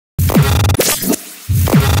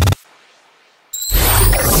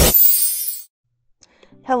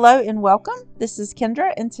Hello and welcome. This is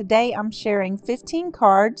Kendra, and today I'm sharing 15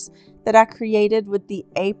 cards that I created with the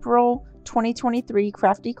April 2023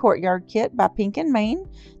 Crafty Courtyard Kit by Pink and Main.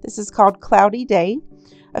 This is called Cloudy Day.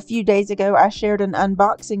 A few days ago, I shared an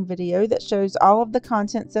unboxing video that shows all of the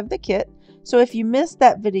contents of the kit. So if you missed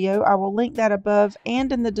that video, I will link that above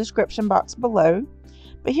and in the description box below.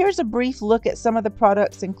 But here's a brief look at some of the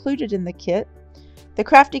products included in the kit. The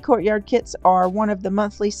Crafty Courtyard Kits are one of the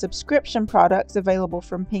monthly subscription products available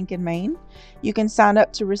from Pink and Main. You can sign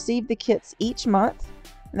up to receive the kits each month.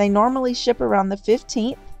 They normally ship around the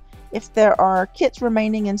 15th. If there are kits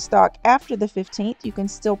remaining in stock after the 15th, you can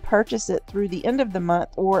still purchase it through the end of the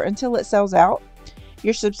month or until it sells out.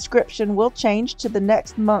 Your subscription will change to the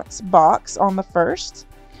next month's box on the 1st.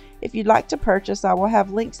 If you'd like to purchase, I will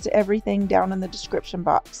have links to everything down in the description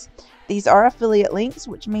box. These are affiliate links,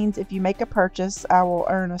 which means if you make a purchase, I will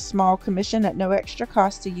earn a small commission at no extra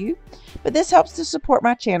cost to you. But this helps to support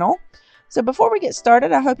my channel. So before we get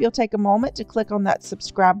started, I hope you'll take a moment to click on that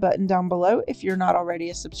subscribe button down below if you're not already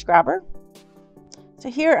a subscriber. So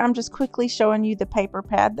here I'm just quickly showing you the paper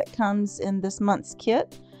pad that comes in this month's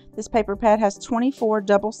kit. This paper pad has 24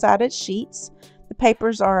 double-sided sheets. The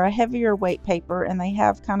papers are a heavier weight paper and they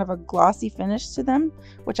have kind of a glossy finish to them,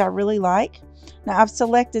 which I really like. Now I've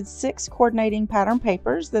selected 6 coordinating pattern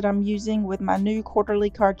papers that I'm using with my new quarterly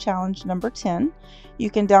card challenge number 10.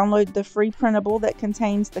 You can download the free printable that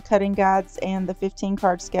contains the cutting guides and the 15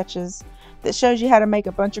 card sketches that shows you how to make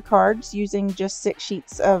a bunch of cards using just 6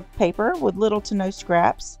 sheets of paper with little to no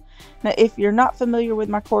scraps. Now if you're not familiar with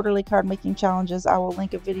my quarterly card making challenges, I will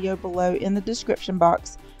link a video below in the description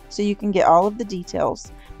box so you can get all of the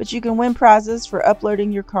details. But you can win prizes for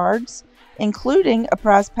uploading your cards, including a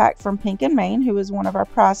prize pack from Pink and Main, who is one of our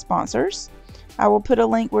prize sponsors. I will put a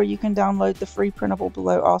link where you can download the free printable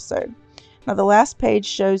below also. Now the last page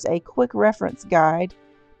shows a quick reference guide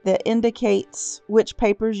that indicates which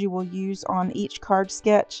papers you will use on each card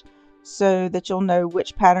sketch so that you'll know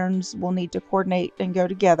which patterns will need to coordinate and go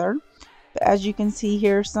together. But as you can see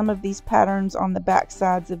here, some of these patterns on the back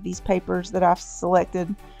sides of these papers that I've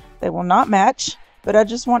selected, they will not match, but I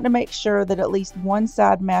just want to make sure that at least one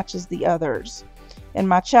side matches the others. In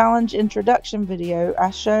my challenge introduction video,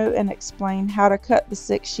 I show and explain how to cut the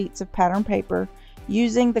 6 sheets of pattern paper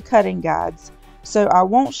using the cutting guides. So I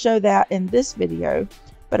won't show that in this video,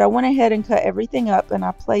 but I went ahead and cut everything up and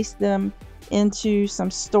I placed them into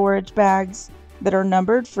some storage bags that are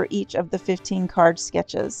numbered for each of the 15 card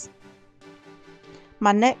sketches.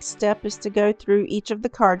 My next step is to go through each of the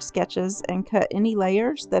card sketches and cut any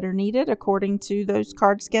layers that are needed according to those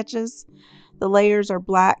card sketches. The layers are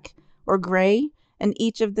black or gray, and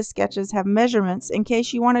each of the sketches have measurements in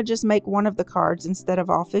case you want to just make one of the cards instead of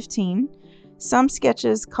all 15. Some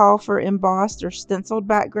sketches call for embossed or stenciled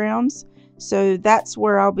backgrounds, so that's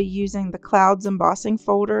where I'll be using the clouds embossing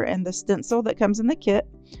folder and the stencil that comes in the kit.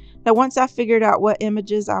 Now once I figured out what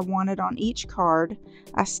images I wanted on each card,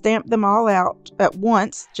 I stamped them all out at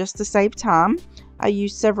once just to save time. I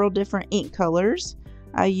used several different ink colors.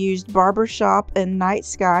 I used Barbershop and Night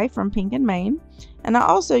Sky from Pink and Main, and I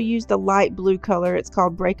also used a light blue color. It's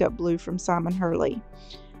called Breakup Blue from Simon Hurley.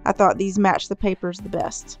 I thought these matched the papers the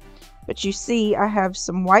best. But you see, I have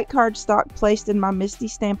some white cardstock placed in my Misty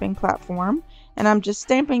stamping platform, and I'm just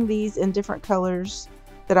stamping these in different colors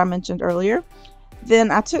that I mentioned earlier.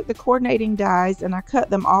 Then I took the coordinating dies and I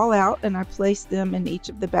cut them all out and I placed them in each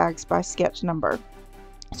of the bags by sketch number.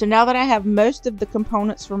 So now that I have most of the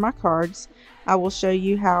components for my cards, I will show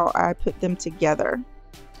you how I put them together.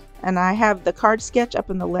 And I have the card sketch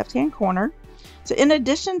up in the left hand corner. So in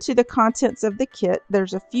addition to the contents of the kit,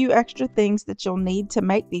 there's a few extra things that you'll need to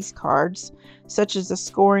make these cards, such as a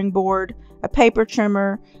scoring board, a paper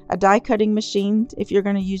trimmer, a die cutting machine if you're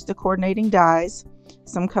going to use the coordinating dies,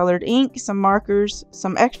 some colored ink, some markers,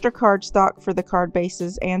 some extra cardstock for the card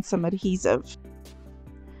bases, and some adhesive.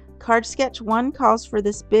 Card sketch 1 calls for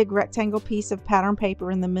this big rectangle piece of pattern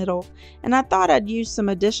paper in the middle, and I thought I'd use some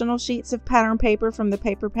additional sheets of pattern paper from the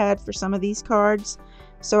paper pad for some of these cards.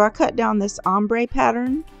 So I cut down this ombre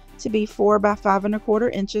pattern to be 4 by 5 1/4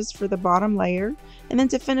 inches for the bottom layer, and then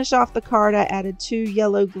to finish off the card I added 2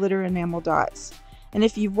 yellow glitter enamel dots. And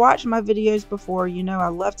if you've watched my videos before, you know I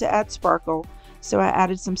love to add sparkle. So I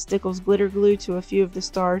added some Stickles glitter glue to a few of the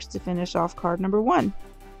stars to finish off card number 1.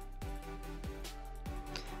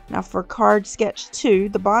 Now for card sketch 2,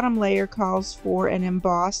 the bottom layer calls for an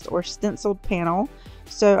embossed or stenciled panel.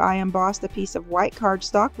 So I embossed a piece of white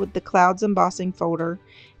cardstock with the clouds embossing folder,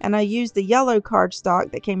 and I used the yellow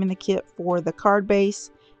cardstock that came in the kit for the card base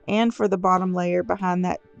and for the bottom layer behind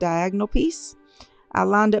that diagonal piece. I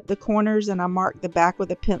lined up the corners and I marked the back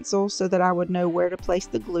with a pencil so that I would know where to place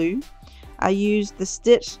the glue. I used the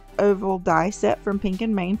stitched oval die set from Pink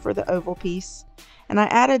and Main for the oval piece, and I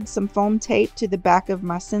added some foam tape to the back of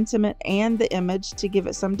my sentiment and the image to give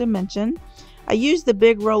it some dimension. I used the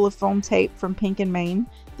big roll of foam tape from Pink and Main.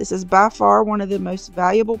 This is by far one of the most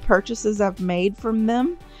valuable purchases I've made from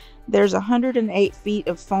them. There's 108 feet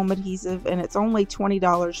of foam adhesive and it's only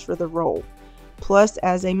 $20 for the roll. Plus,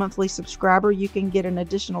 as a monthly subscriber, you can get an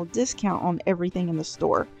additional discount on everything in the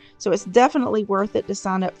store. So it's definitely worth it to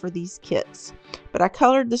sign up for these kits. But I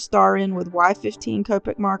colored the star in with Y15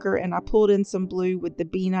 Copic marker and I pulled in some blue with the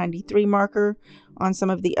B93 marker on some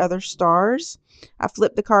of the other stars. I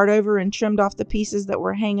flipped the card over and trimmed off the pieces that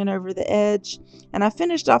were hanging over the edge. And I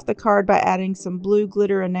finished off the card by adding some blue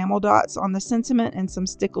glitter enamel dots on the sentiment and some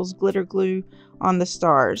Stickles glitter glue on the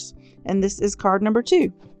stars. And this is card number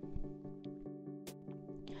 2.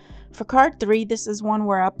 For card 3, this is one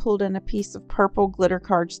where I pulled in a piece of purple glitter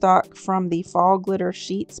cardstock from the Fall Glitter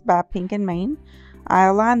Sheets by Pink and Main. I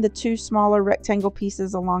aligned the 2 smaller rectangle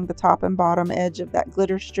pieces along the top and bottom edge of that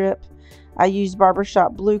glitter strip. I used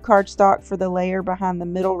barbershop blue cardstock for the layer behind the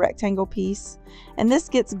middle rectangle piece, and this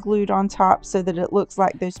gets glued on top so that it looks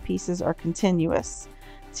like those pieces are continuous.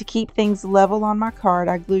 To keep things level on my card,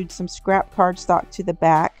 I glued some scrap cardstock to the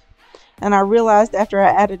back, and I realized after I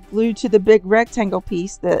added glue to the big rectangle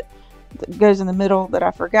piece that goes in the middle that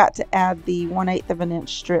I forgot to add the 1/8 of an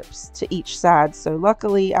inch strips to each side. So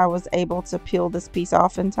luckily I was able to peel this piece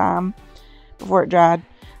off in time before it dried.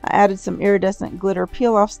 I added some iridescent glitter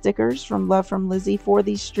peel off stickers from Love from Lizzie for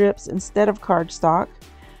these strips instead of cardstock.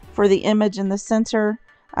 For the image in the center,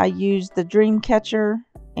 I used the dream catcher,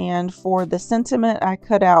 and for the sentiment I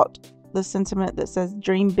cut out the sentiment that says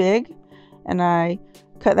dream big, and I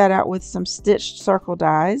cut that out with some stitched circle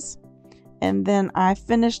dies. And then I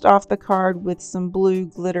finished off the card with some blue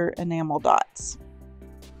glitter enamel dots.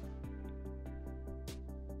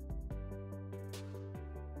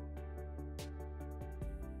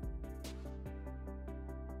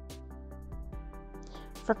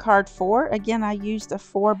 For card 4, again I used a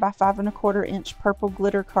 4 by 5 1/4 inch purple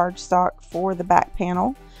glitter cardstock for the back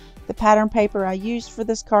panel. The pattern paper I used for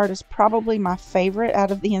this card is probably my favorite out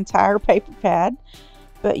of the entire paper pad.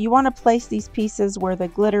 But you want to place these pieces where the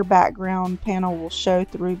glitter background panel will show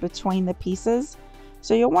through between the pieces.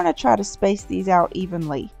 So you'll want to try to space these out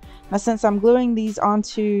evenly. Now since I'm gluing these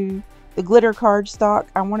onto the glitter cardstock,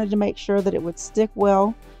 I wanted to make sure that it would stick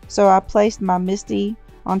well. So I placed my Misty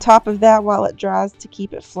on top of that while it dries to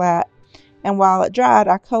keep it flat. And while it dried,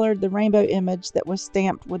 I colored the rainbow image that was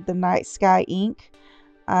stamped with the night sky ink.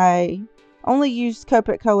 I only used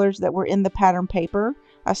Copic colors that were in the pattern paper.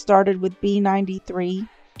 I started with B93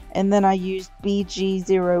 and then I used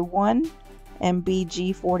BG01 and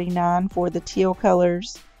BG49 for the teal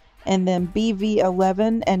colors, and then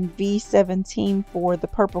BV11 and V17 for the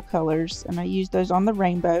purple colors, and I used those on the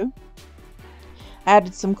rainbow. I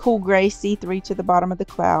added some cool gray C3 to the bottom of the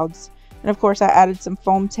clouds, and of course I added some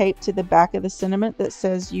foam tape to the back of the sentiment that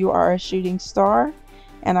says you are a shooting star,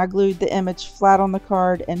 and I glued the image flat on the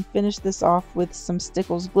card and finished this off with some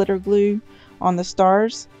Stickles glitter glue on the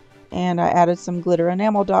stars, and I added some glitter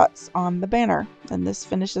enamel dots on the banner, and this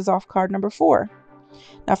finishes off card number 4.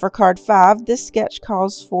 Now for card 5, this sketch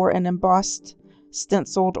calls for an embossed,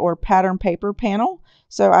 stenciled, or pattern paper panel,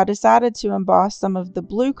 so I decided to emboss some of the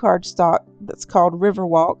blue cardstock that's called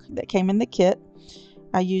Riverwalk that came in the kit.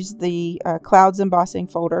 I used the Clouds embossing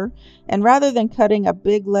folder, and rather than cutting a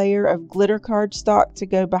big layer of glitter cardstock to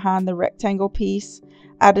go behind the rectangle piece,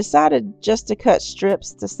 I decided just to cut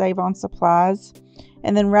strips to save on supplies.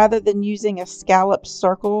 And then rather than using a scalloped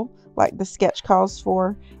circle like the sketch calls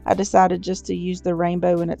for, I decided just to use the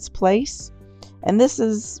rainbow in its place. And this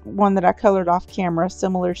is one that I colored off camera,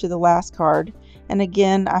 similar to the last card. And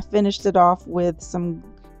again, I finished it off with some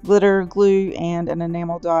glitter glue and an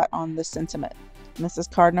enamel dot on the sentiment. And this is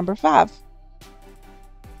card number 5.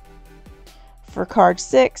 For card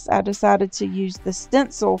 6, I decided to use the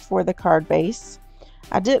stencil for the card base.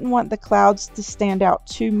 I didn't want the clouds to stand out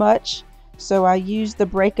too much, so I used the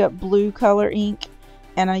Breakup Blue color ink,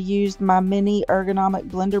 and I used my mini ergonomic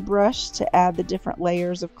blender brush to add the different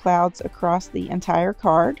layers of clouds across the entire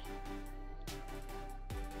card.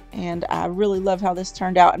 And I really love how this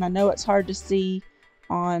turned out, and I know it's hard to see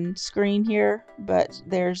on screen here, but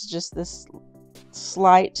there's just this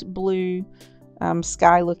slight blue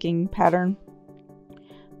sky looking pattern.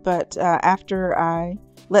 But after I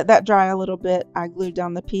let that dry a little bit, I glued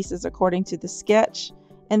down the pieces according to the sketch.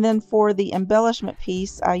 And then for the embellishment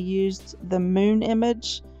piece, I used the moon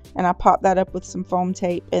image, and I popped that up with some foam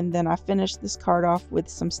tape, and then I finished this card off with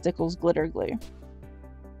some Stickles glitter glue.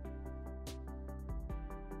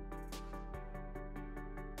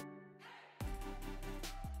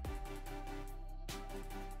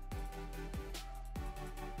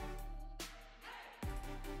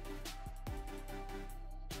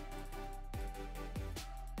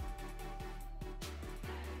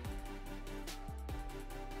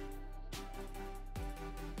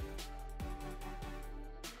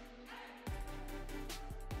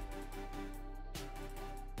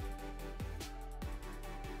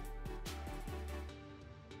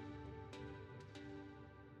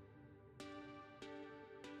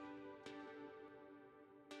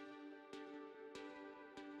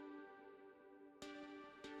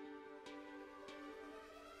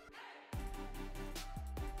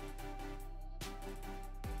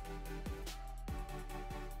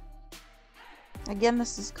 Again,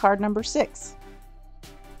 this is card number 6.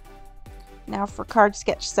 Now for card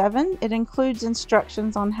sketch 7, it includes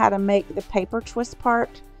instructions on how to make the paper twist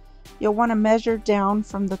part. You'll want to measure down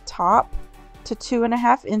from the top to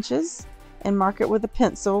 2.5 inches and mark it with a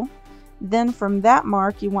pencil. Then from that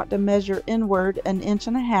mark, you want to measure inward 1.5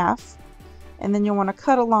 inches, and then you'll want to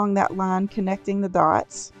cut along that line connecting the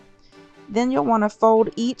dots. Then you'll want to fold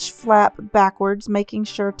each flap backwards, making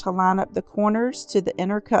sure to line up the corners to the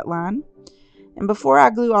inner cut line. And before I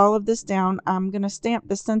glue all of this down, I'm going to stamp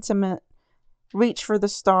the sentiment "Reach for the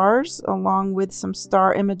Stars" along with some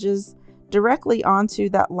star images directly onto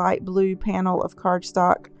that light blue panel of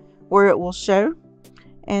cardstock where it will show.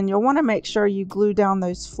 And you'll want to make sure you glue down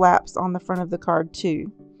those flaps on the front of the card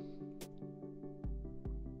too.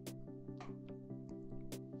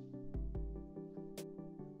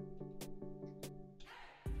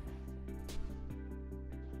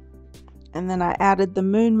 And then I added the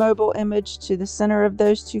moon mobile image to the center of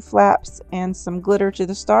those 2 flaps and some glitter to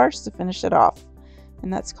the stars to finish it off.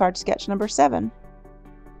 And that's card sketch number 7.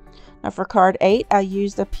 Now for card 8, I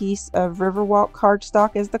used a piece of Riverwalk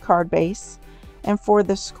cardstock as the card base. And for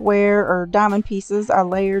the square or diamond pieces, I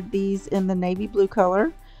layered these in the navy blue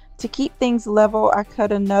color. To keep things level, I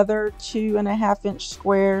cut another 2.5 inch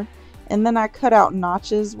square, and then I cut out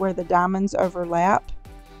notches where the diamonds overlap.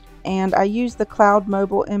 And I used the cloud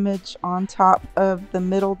mobile image on top of the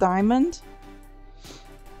middle diamond.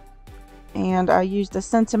 And I used a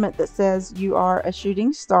sentiment that says, "You are a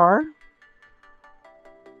shooting star."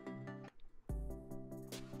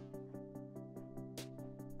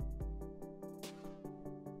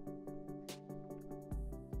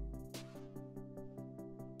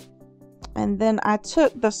 And then I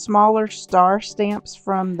took the smaller star stamps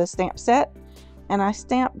from the stamp set and I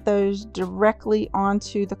stamped those directly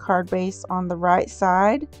onto the card base on the right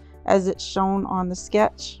side as it's shown on the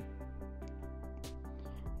sketch.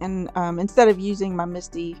 And instead of using my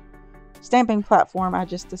Misty stamping platform, I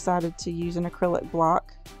just decided to use an acrylic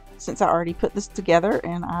block since I already put this together,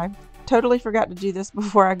 and I totally forgot to do this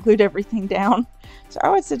before I glued everything down. So I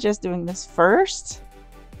would suggest doing this first,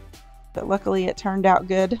 but luckily it turned out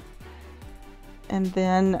good. And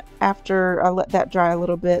then after I let that dry a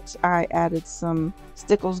little bit, I added some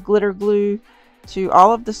Stickles glitter glue to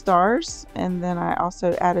all of the stars, and then I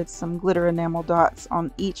also added some glitter enamel dots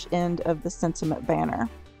on each end of the sentiment banner.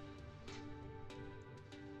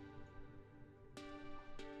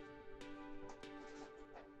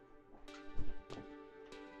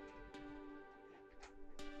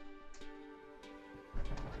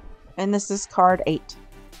 And this is card 8.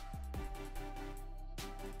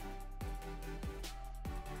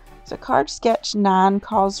 So card sketch 9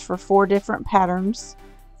 calls for 4 different patterns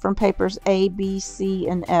from papers A, B, C,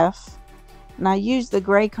 and F. And I used the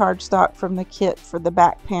gray cardstock from the kit for the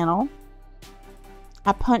back panel.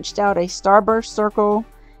 I punched out a starburst circle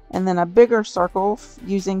and then a bigger circle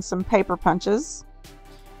using some paper punches.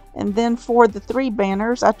 And then for the 3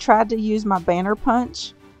 banners, I tried to use my banner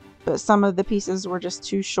punch, but some of the pieces were just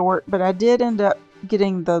too short. But I did end up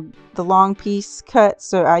getting the long piece cut,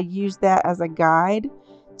 so I used that as a guide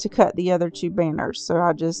to cut the other 2 banners. So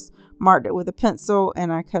I just marked it with a pencil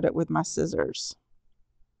and I cut it with my scissors.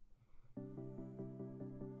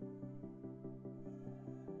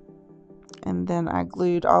 And then I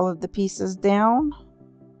glued all of the pieces down.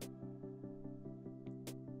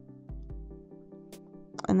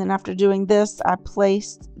 And then after doing this, I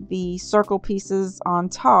placed the circle pieces on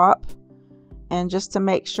top, and just to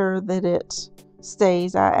make sure that it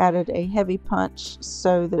stays, I added a heavy punch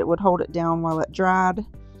so that it would hold it down while it dried.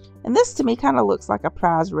 And this to me kind of looks like a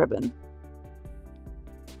prize ribbon.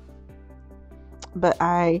 But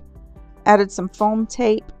I added some foam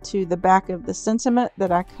tape to the back of the sentiment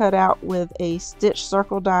that I cut out with a stitch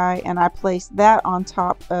circle die, and I placed that on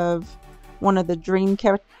top of one of the dream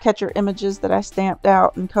catcher images that I stamped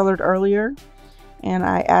out and colored earlier. And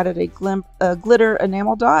I added a glitter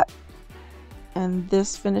enamel dot, and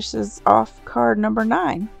this finishes off card number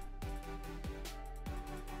 9.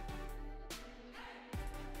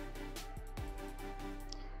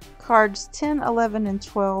 Cards 10, 11, and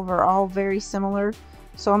 12 are all very similar,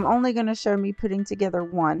 so I'm only going to show me putting together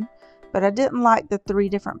one. But I didn't like the 3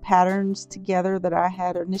 different patterns together that I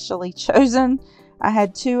had initially chosen. I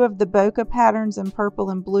had 2 of the bokeh patterns in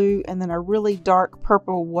purple and blue, and then a really dark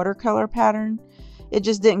purple watercolor pattern. It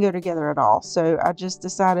just didn't go together at all, so I just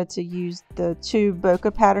decided to use the 2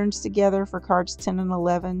 bokeh patterns together for cards 10 and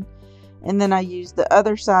 11. And then I used the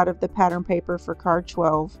other side of the pattern paper for card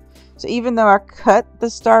 12. So even though I cut the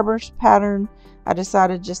starburst pattern, I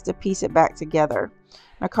decided just to piece it back together.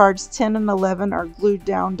 Now cards 10 and 11 are glued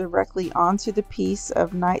down directly onto the piece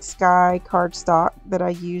of night sky cardstock that I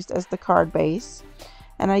used as the card base.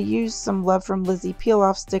 And I used some Love from Lizzie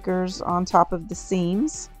peel-off stickers on top of the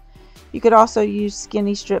seams. You could also use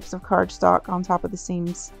skinny strips of cardstock on top of the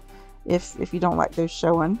seams if you don't like those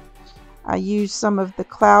showing. I used some of the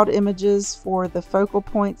cloud images for the focal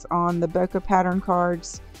points on the bokeh pattern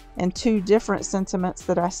cards and 2 different sentiments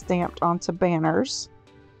that I stamped onto banners.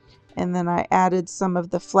 And then I added some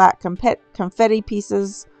of the flat confetti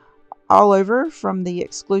pieces all over from the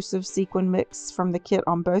exclusive sequin mix from the kit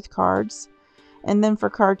on both cards. And then for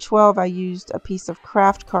card 12, I used a piece of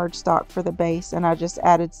craft cardstock for the base, and I just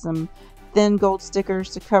added some thin gold stickers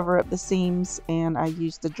to cover up the seams, and I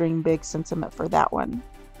used the Dream Big sentiment for that one.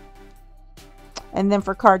 And then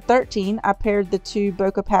for card 13, I paired the 2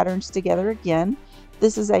 bokeh patterns together again.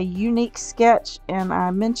 This is a unique sketch, and I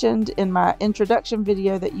mentioned in my introduction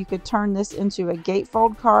video that you could turn this into a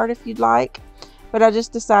gatefold card if you'd like, but I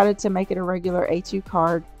just decided to make it a regular A2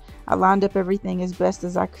 card. I lined up everything as best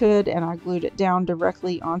as I could, and I glued it down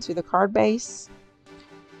directly onto the card base.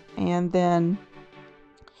 And then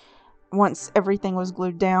once everything was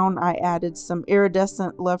glued down, I added some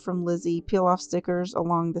iridescent Love from Lizzie peel-off stickers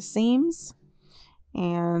along the seams.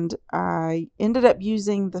 And I ended up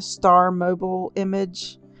using the star mobile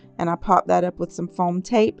image, and I popped that up with some foam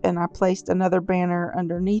tape, and I placed another banner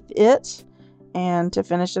underneath it. And to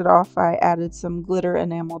finish it off, I added some glitter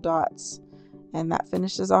enamel dots. And that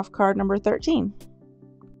finishes off card number 13.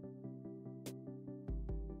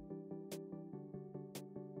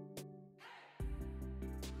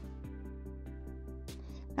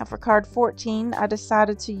 Now for card 14, I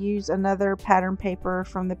decided to use another pattern paper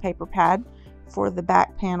from the paper pad for the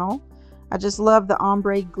back panel. I just love the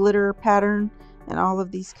ombre glitter pattern, and all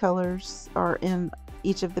of these colors are in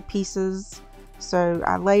each of the pieces. So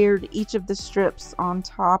I layered each of the strips on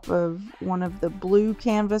top of one of the blue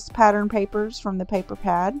canvas pattern papers from the paper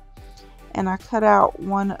pad, and I cut out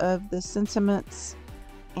one of the sentiments,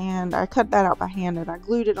 and I cut that out by hand, and I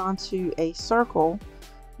glued it onto a circle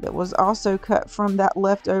that was also cut from that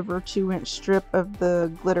leftover 2-inch strip of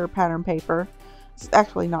the glitter pattern paper. It's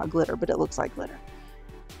actually not glitter, but it looks like glitter.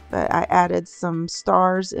 But I added some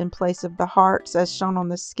stars in place of the hearts as shown on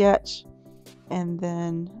the sketch. And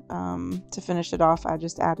then to finish it off, I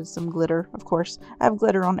just added some glitter. Of course, I have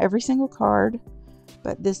glitter on every single card,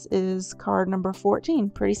 but this is card number 14.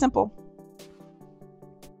 Pretty simple.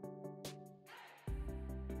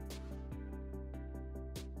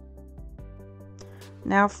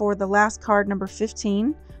 Now for the last card, number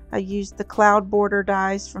 15, I used the cloud border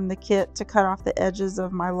dies from the kit to cut off the edges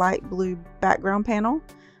of my light blue background panel.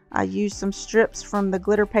 I used some strips from the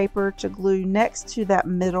glitter paper to glue next to that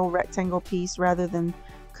middle rectangle piece rather than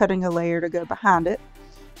cutting a layer to go behind it.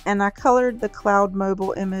 And I colored the cloud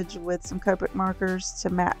mobile image with some Copic markers to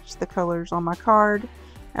match the colors on my card.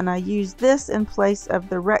 And I used this in place of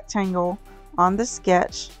the rectangle on the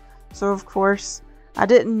sketch. So of course, I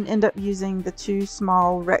didn't end up using the 2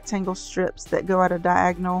 small rectangle strips that go at a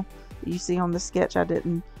diagonal that you see on the sketch. I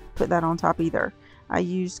didn't put that on top either. I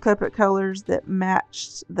used Copic colors that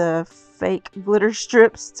matched the fake glitter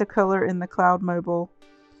strips to color in the cloud mobile.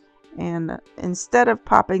 And instead of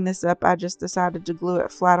popping this up, I just decided to glue it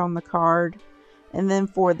flat on the card. And then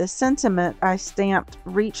for the sentiment, I stamped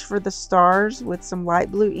Reach for the Stars with some light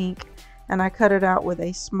blue ink, and I cut it out with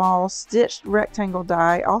a small stitched rectangle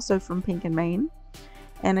die, also from Pink and Main.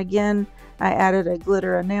 And again, I added a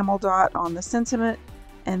glitter enamel dot on the sentiment,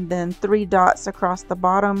 and then 3 dots across the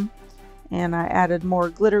bottom. And I added more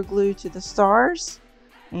glitter glue to the stars,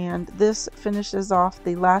 and this finishes off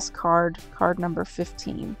the last card, card number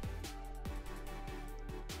 15.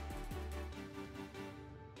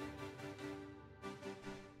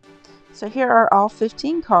 So here are all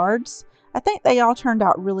 15 cards. I think they all turned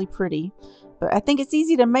out really pretty, but I think it's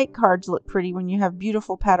easy to make cards look pretty when you have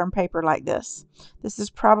beautiful pattern paper like this. This is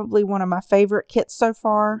probably one of my favorite kits so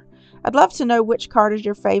far. I'd love to know which card is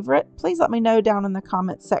your favorite. Please let me know down in the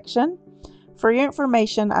comments section. For your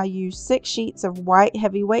information, I used 6 sheets of white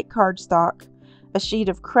heavyweight cardstock, a sheet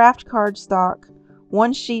of craft cardstock,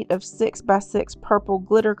 1 sheet of 6x6 purple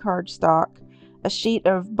glitter cardstock, a sheet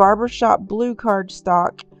of barbershop blue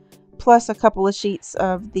cardstock, plus a couple of sheets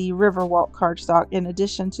of the Riverwalk cardstock in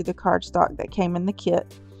addition to the cardstock that came in the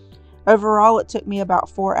kit. Overall, it took me about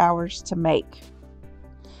 4 hours to make.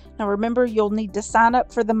 Now remember, you'll need to sign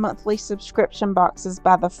up for the monthly subscription boxes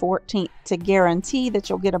by the 14th to guarantee that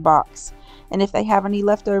you'll get a box. And if they have any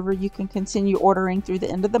left over, you can continue ordering through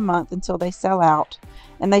the end of the month until they sell out,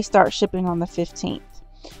 and they start shipping on the 15th.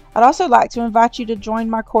 I'd also like to invite you to join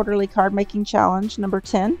my quarterly card making challenge number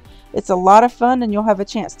 10. It's a lot of fun and you'll have a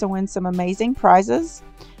chance to win some amazing prizes.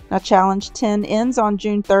 Now challenge 10 ends on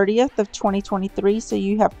June 30th of 2023, so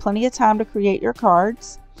you have plenty of time to create your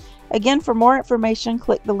cards. Again, for more information,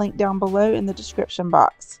 click the link down below in the description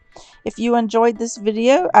box. If you enjoyed this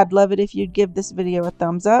video, I'd love it if you'd give this video a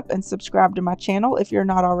thumbs up and subscribe to my channel if you're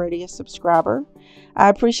not already a subscriber. I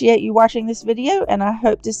appreciate you watching this video and I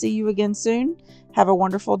hope to see you again soon. Have a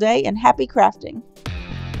wonderful day and happy crafting!